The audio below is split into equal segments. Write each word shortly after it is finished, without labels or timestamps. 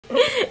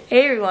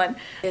Hey everyone,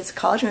 it's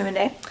college moving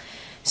day.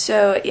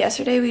 So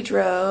yesterday we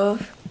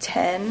drove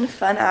 10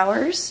 fun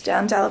hours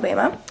down to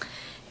Alabama,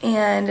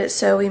 and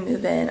so we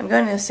move in. I'm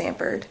going to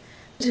Samford.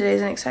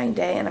 Today's an exciting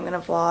day and I'm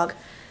going to vlog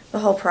the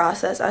whole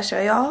process. I'll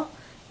show y'all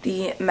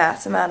the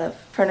mass amount of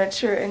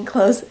furniture and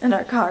clothes in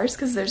our cars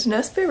because there's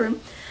no spare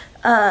room.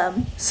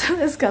 So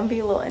it's going to be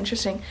a little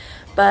interesting,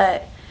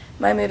 but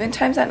my move-in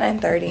time's at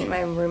 9:30.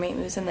 My roommate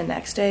moves in the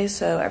next day,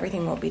 so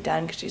everything won't be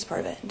done because she's part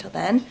of it until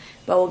then,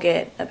 but we'll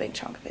get a big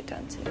chunk of it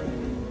done too.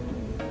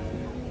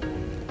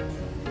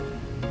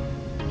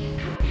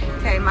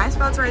 Okay, my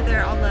spot's right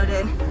there, all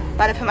loaded.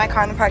 About to put my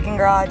car in the parking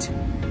garage,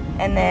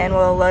 and then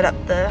we'll load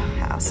up the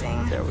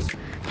housing.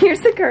 Here's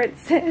the current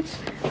stitch.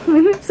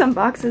 We moved some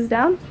boxes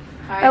down.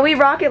 We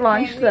rocket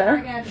launched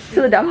to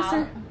the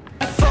dumpster.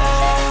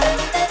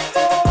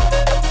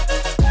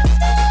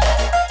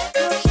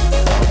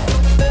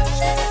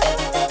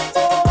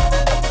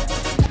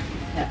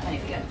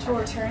 Oh,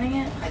 we're turning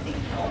it? I think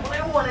no, but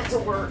I want it to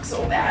work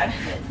so bad.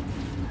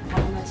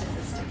 How much is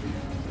this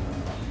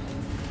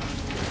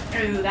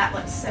sticky? Ooh, that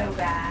looks so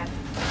bad.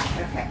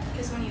 Okay.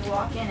 Because when you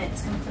walk in,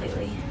 it's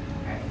completely...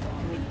 Alright,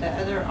 well, the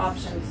other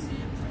options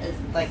is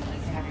like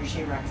to have your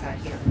shoe racks out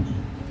here.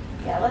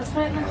 Yeah, let's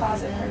put it in the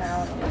closet for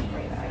now and we can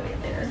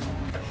reevaluate later.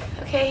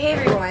 Okay, hey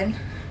everyone.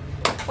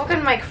 Welcome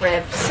to my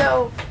crib.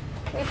 So,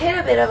 we've hit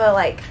a bit of a,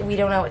 like, we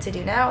don't know what to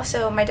do now.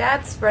 So, my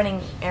dad's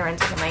running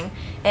errands or something.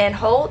 And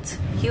Holt,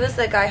 he was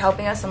the guy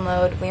helping us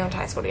unload. We went to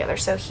high school together,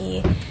 so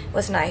he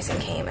was nice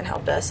and came and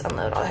helped us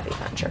unload all the heavy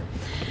furniture.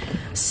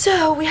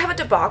 So, we have a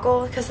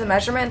debacle because the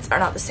measurements are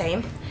not the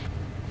same.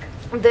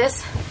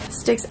 This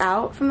sticks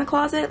out from the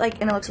closet, like,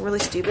 and it looks really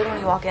stupid when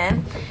you walk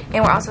in.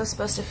 And we're also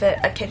supposed to fit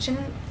a kitchen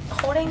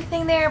holding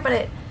thing there, but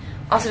it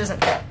also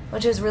doesn't fit,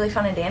 which is really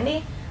fun and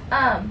dandy.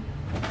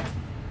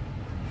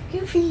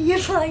 Goofy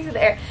flags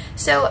there.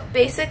 So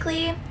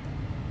basically,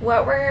 we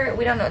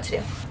don't know what to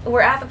do.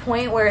 We're at the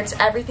point where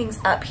everything's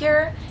up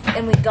here,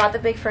 and we've got the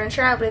big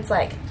furniture out, but it's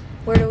like,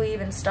 where do we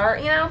even start,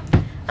 you know?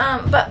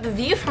 But the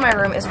view from my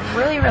room is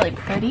really, really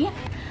pretty.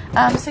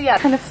 So yeah,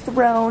 kind of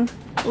thrown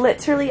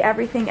literally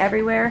everything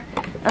everywhere.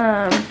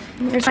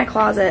 Here's my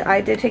closet. I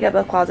did take up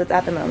both closets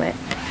at the moment.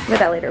 We'll get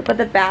that later. But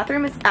the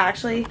bathroom is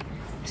actually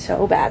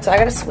so bad. So I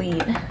got a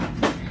suite.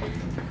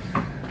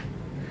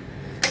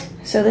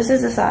 So this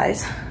is the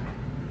size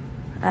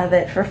of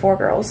it for 4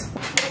 girls.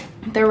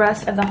 The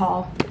rest of the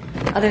hall,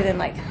 other than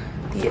like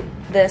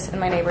this and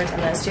my neighbors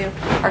and those two,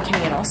 are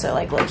communal. So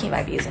like low-key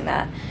might be using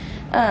that.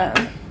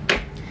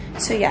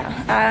 So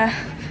yeah,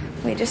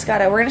 we're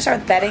gonna start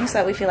with bedding so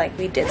that we feel like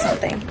we did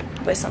something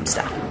with some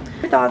stuff.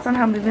 Your thoughts on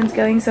how move-in's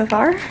going so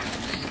far?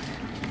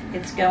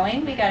 It's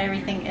going. We got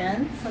everything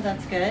in, so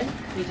that's good.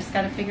 We just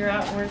got to figure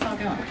out where it's all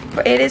going.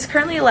 It is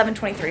currently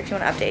 11:23 if you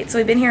want to update. So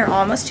we've been here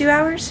almost 2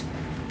 hours.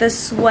 The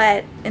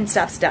sweat and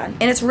stuff's done.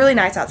 And it's really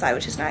nice outside,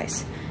 which is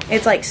nice.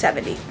 It's like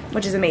 70,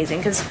 which is amazing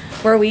because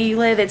where we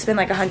live, it's been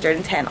like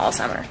 110 all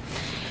summer.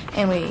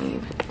 And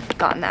we've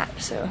gotten that.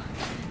 So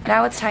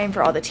now it's time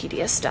for all the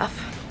tedious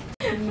stuff.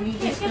 You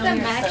get the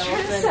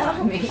mattress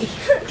out. Me.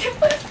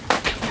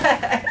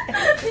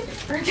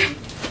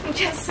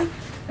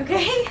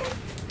 Okay.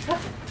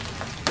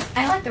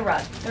 I like the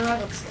rug. The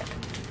rug looks good.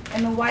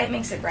 And the white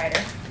makes it brighter.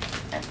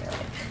 I feel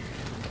like.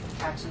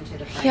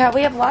 Yeah,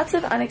 we have lots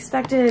of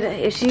unexpected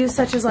issues,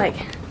 such as like,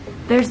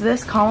 there's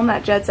this column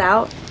that juts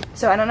out.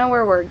 So I don't know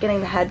where we're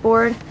getting the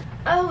headboard.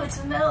 Oh, it's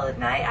the middle of the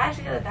night. I have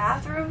to go to the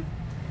bathroom.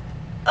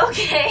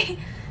 Okay.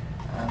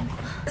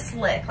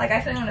 Slick. Like,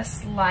 I feel like I'm going to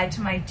slide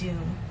to my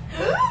doom.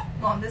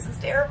 Mom, this is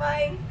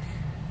terrifying.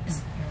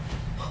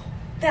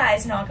 That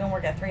is not going to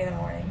work at 3 in the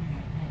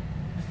morning.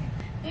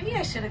 Maybe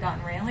I should have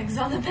gotten railings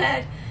on the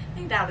bed. I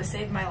think that would have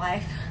saved my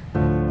life.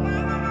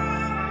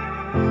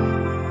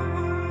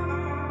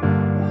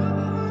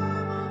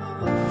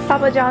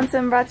 Papa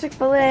Johnson brought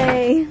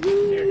Chick-fil-A.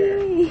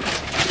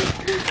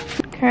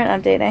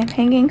 Current update, I'm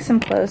hanging some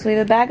clothes. We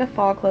have a bag of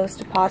fall clothes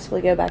to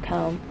possibly go back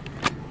home.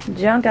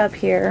 Junk up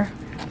here.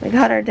 We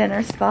got our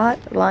dinner spot,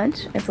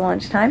 lunch. It's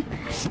lunchtime,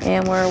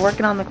 and we're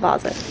working on the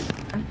closet.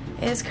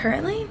 It is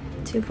currently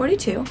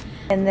 2:42,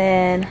 and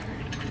then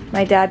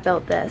my dad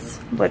built this,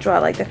 which will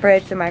have like the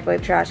fridge, the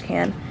microwave, trash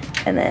can,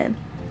 and then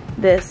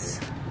this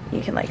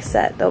you can like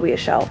set. There'll be a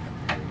shelf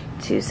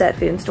to set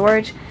food and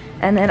storage.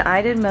 And then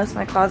I did most of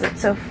my closet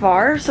so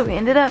far, so we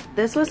ended up,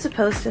 this was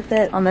supposed to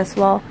fit on this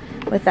wall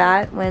with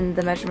that when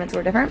the measurements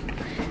were different.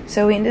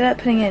 So we ended up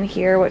putting it in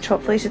here, which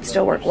hopefully should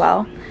still work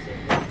well.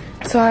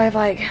 So I have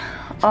like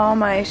all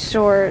my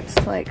shorts,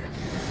 like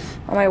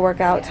all my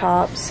workout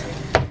tops,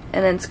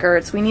 and then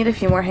skirts. We need a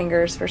few more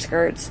hangers for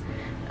skirts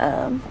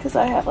because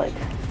I have like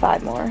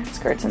 5 more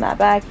skirts in that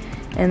bag.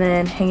 And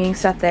then hanging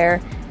stuff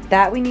there.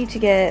 That we need to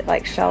get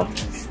like shelf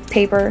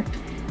paper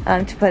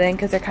to put in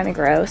because they're kind of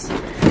gross.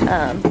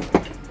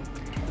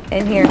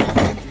 In here,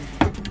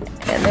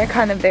 and they're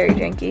kind of very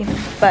janky,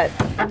 but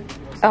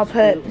I'll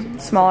put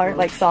smaller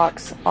like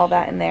socks, all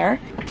that in there.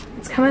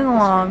 It's coming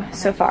along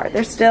so far.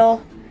 There's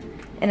still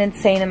an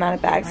insane amount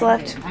of bags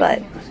left,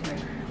 but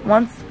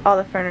once all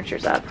the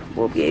furniture's up,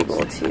 we'll be able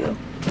to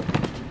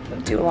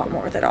do a lot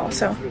more with it all.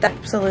 So the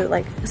absolute,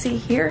 like, see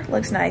here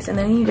looks nice, and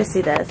then you just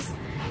see this.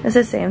 This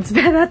is Sam's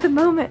bed at the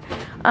moment,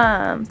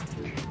 and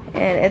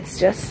it's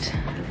just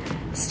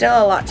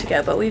still a lot to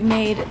go, but we've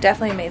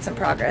definitely made some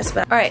progress.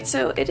 But all right,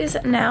 so it is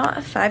now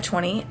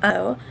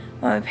 5:20.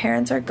 While my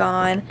parents are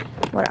gone,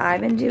 what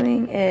I've been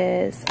doing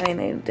is, I mean,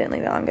 they didn't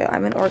leave that long ago.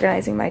 I've been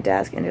organizing my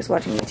desk and just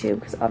watching YouTube,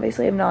 because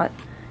obviously I'm not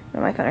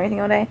on my phone or anything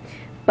all day.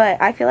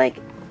 But I feel like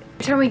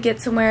every time we get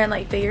somewhere and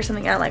like figure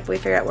something out, like we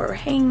figure out where we're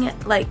hanging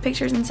like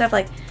pictures and stuff,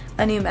 like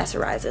a new mess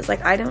arises.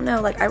 Like, I don't know,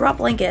 like I brought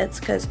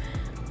blankets because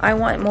I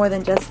want more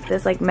than just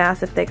this like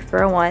massive thick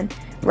throw one,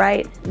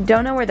 right?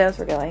 Don't know where those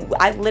were going.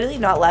 I've literally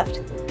not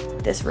left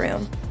this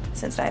room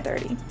since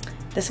 9:30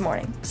 this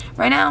morning.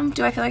 Right now,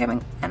 do I feel like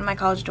I'm in my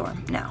college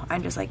dorm? No,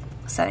 I'm just like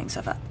setting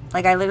stuff up.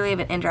 Like, I literally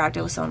haven't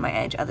interacted with someone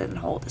my age other than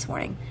Holt this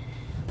morning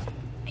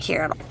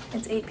here at all.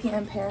 It's 8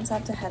 p.m. Parents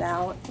have to head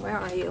out. Where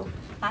are you?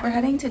 We're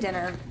heading to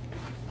dinner,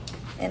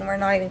 and we're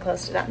not even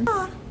close to done.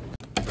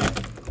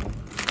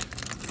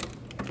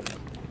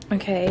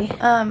 Okay,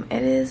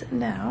 it is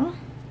now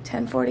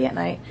 10:40 at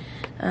night.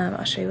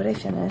 I'll show you what I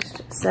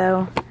finished.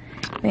 So,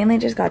 mainly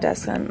just got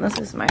desk done. This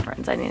is my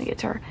friend's. I need to get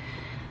to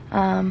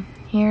her.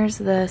 Here's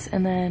this,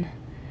 and then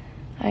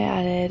I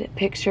added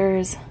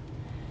pictures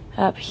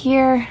up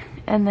here,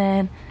 and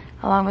then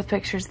along with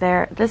pictures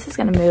there. This is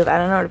gonna move. I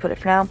don't know where to put it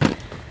for now.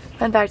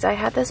 Fun fact, I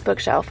had this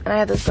bookshelf, and I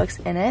had those books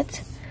in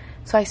it.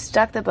 So I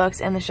stuck the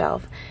books in the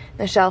shelf.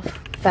 The shelf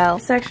fell.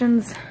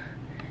 Section's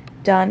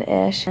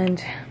done-ish,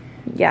 and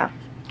yeah,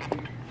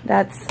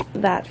 that's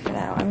that for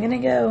now. I'm gonna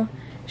go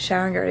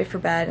shower and get ready for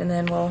bed, and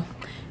then we'll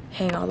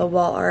hang all the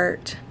wall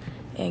art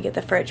and get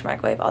the fridge,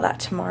 microwave, all that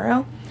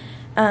tomorrow.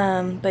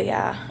 But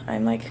yeah,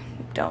 I'm like,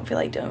 don't feel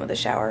like dealing with the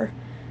shower,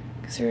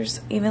 because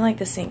there's even like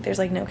the sink, there's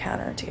like no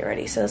counter to get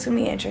ready. So it's gonna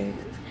be an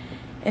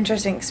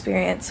interesting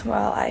experience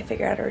while I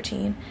figure out a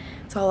routine.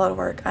 It's all a lot of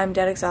work. I'm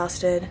dead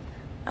exhausted.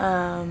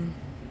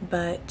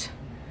 But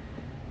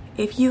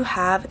if you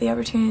have the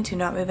opportunity to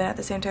not move in at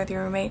the same time with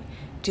your roommate,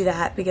 do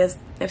that, because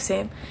if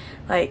me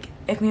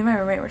and my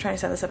roommate were trying to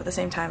set this up at the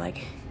same time,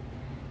 like,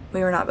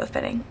 we were not both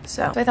fitting.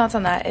 So my thoughts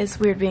on that is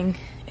it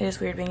is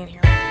weird being in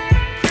here.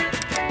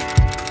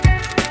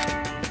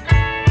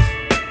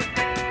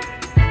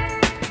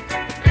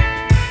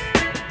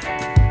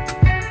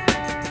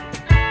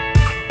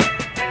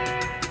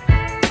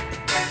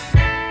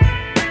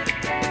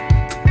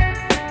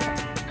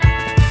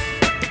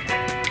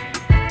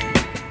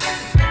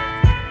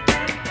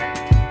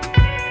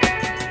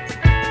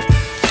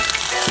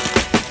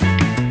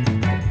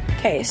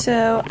 Okay,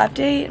 so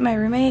update, my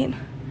roommate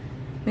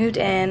moved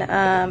in.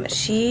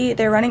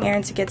 They're running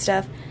errands to get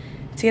stuff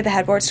to get the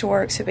headboards to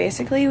work. So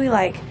basically we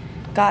like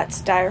got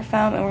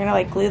styrofoam, and we're gonna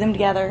like glue them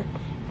together,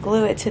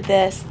 glue it to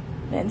this,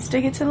 then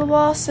stick it to the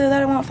wall so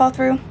that it won't fall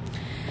through.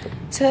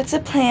 So that's the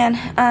plan.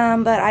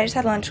 But I just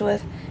had lunch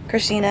with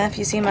Christina. If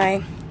you see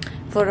my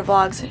Florida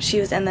vlogs, she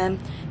was in them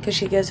because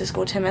she goes to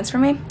school 10 minutes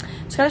from me.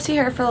 So got to see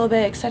her for a little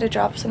bit, excited to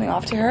drop something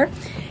off to her.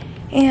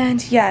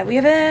 And yeah, we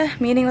have a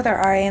meeting with our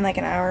RA in like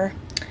an hour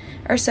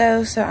or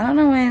so, so I don't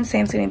know when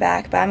Sam's getting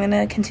back, but I'm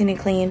gonna continue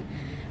to clean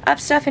up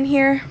stuff in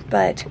here,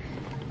 but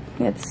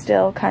it's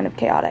still kind of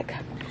chaotic.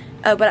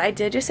 Oh, but I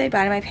did just say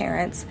bye to my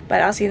parents,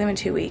 but I'll see them in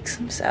 2 weeks,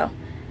 so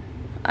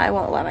I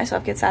won't let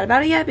myself get sad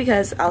about it yet,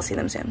 because I'll see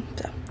them soon.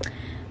 So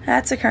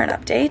that's the current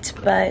update,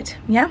 but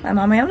yeah, I'm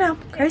on my own now.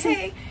 Crazy.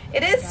 Okay.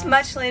 It is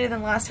much later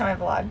than last time I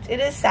vlogged.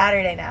 It is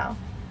Saturday now.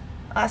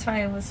 Last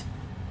time it was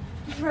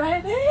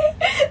Friday.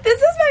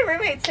 This is my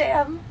roommate,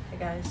 Sam.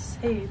 Guys.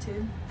 Hey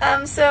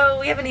YouTube. So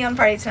we have a neon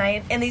party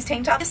tonight, and these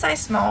tank tops are size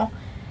small,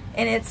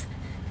 and it's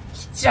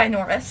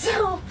ginormous.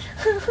 So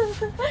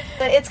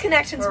but it's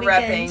connections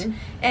weekend,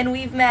 and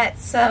we've met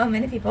so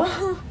many people.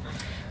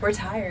 We're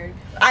tired.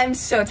 I'm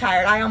so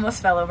tired. I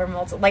almost fell over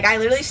multiple. Like, I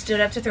literally stood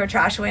up to throw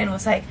trash away and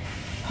was like,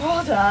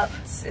 hold up.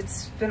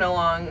 It's been a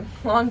long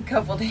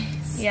couple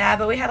days. Yeah,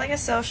 but we had like a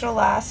social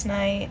last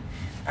night.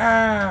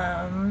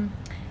 And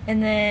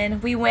then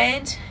we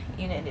went,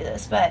 you didn't do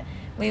this, but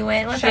we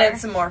went with She had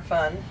some more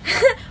fun.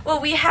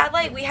 Well, we have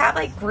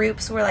like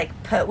groups we're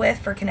like put with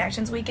for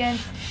Connections Weekend,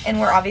 and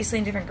we're obviously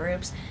in different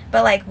groups.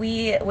 But like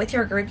with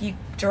your group, you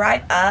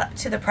drive up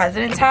to the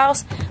president's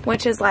house,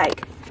 which is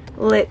like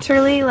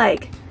literally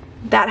like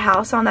that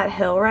house on that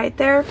hill right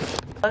there.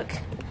 Look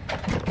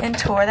and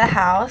tour the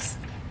house.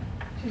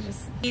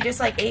 You just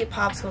like ate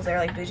popsicles there,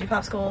 like bougie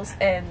popsicles,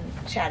 and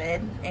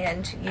chatted,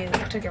 and you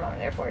took your mom to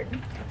the airport.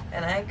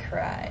 And I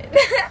cried.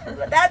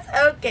 But that's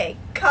okay.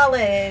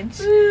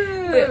 College.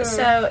 Ooh.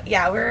 So,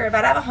 yeah, we're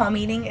about to have a hall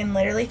meeting in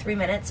literally 3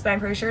 minutes, but I'm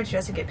pretty sure it's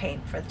just to get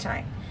paid for the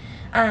time.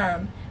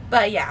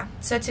 But, yeah.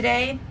 So,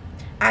 today,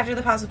 after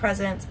the pause with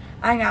presidents,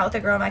 I hung out with a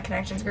girl in my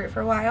Connections group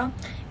for a while,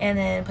 and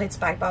then played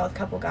spike ball with a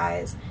couple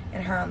guys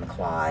and her on the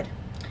quad.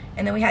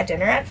 And then we had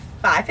dinner at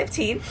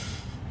 5:15.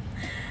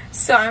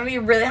 So, I'm going to be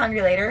really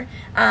hungry later.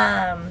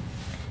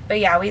 But,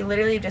 yeah, we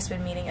literally have just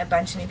been meeting a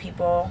bunch of new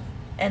people,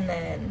 and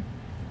then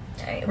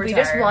We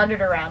just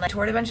wandered around, like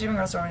toured a bunch of different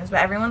girls' dorms, but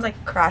everyone's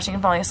like crashing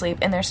and falling asleep,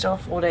 and there's still a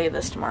full day of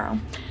this tomorrow.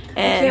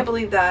 And I can't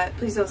believe that.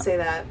 Please don't say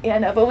that. yeah,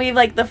 no, but we have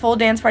like the full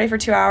dance party for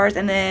 2 hours,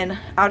 and then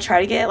I'll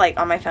try to get like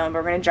on my phone,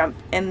 but we're gonna jump,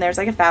 and there's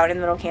like a fountain in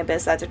the middle of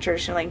campus. That's a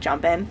tradition, like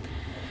jump in.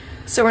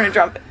 So we're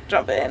gonna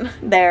jump in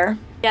there.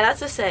 Yeah,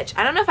 that's a sitch.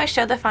 I don't know if I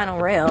showed the final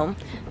room.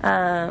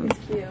 It's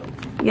cute.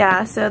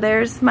 Yeah, so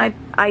there's my,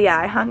 yeah,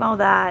 I hung all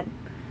that.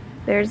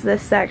 There's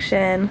this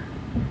section.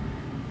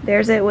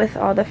 There's it with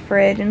all the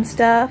fridge and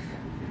stuff.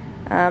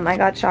 I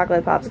got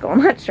chocolate popsicle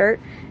on that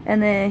shirt.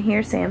 And then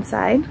here's Sam's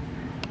side.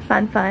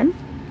 Fun.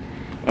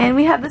 And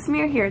we have this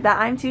mirror here that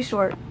I'm too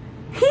short.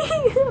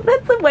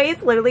 That's the way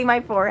it's literally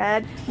my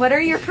forehead. What are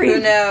your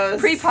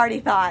pre-party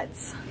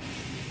thoughts?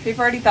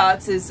 Pre-party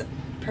thoughts is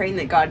praying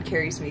that God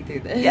carries me through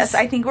this. Yes,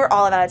 I think we're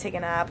all about to take a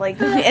nap. Like,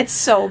 it's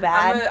so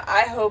bad.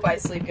 I hope I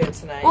sleep good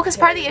tonight. Well, because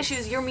part of the issue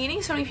is you're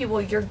meeting so many people,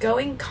 you're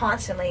going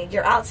constantly,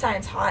 you're outside,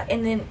 it's hot,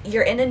 and then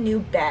you're in a new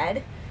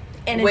bed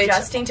and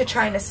adjusting to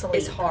trying to sleep.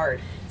 It's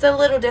hard. It's a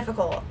little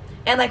difficult.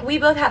 And, like, we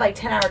both had, like,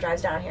 10-hour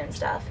drives down here and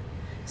stuff.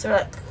 So we're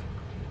like,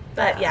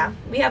 but, yeah,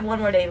 we have one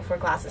more day before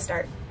classes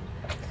start.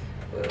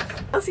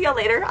 Oof. I'll see y'all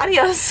later.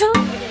 Adios.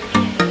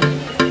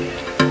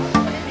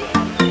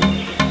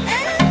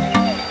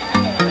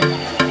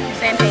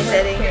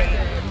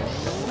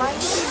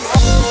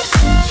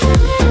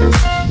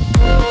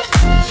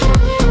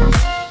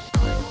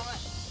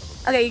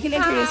 Okay, you can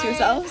introduce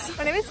yourselves.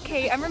 My name is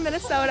Kate. I'm from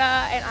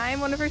Minnesota, and I'm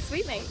one of her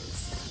suite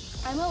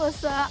mates. I'm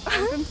Alyssa.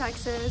 I'm from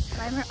Texas,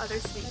 and I'm her other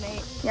suite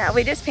mate. Yeah,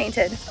 we just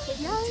painted.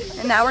 Yes.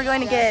 And now we're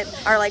going to get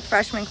our like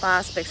freshman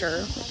class picture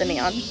with the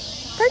neon.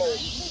 Pretty.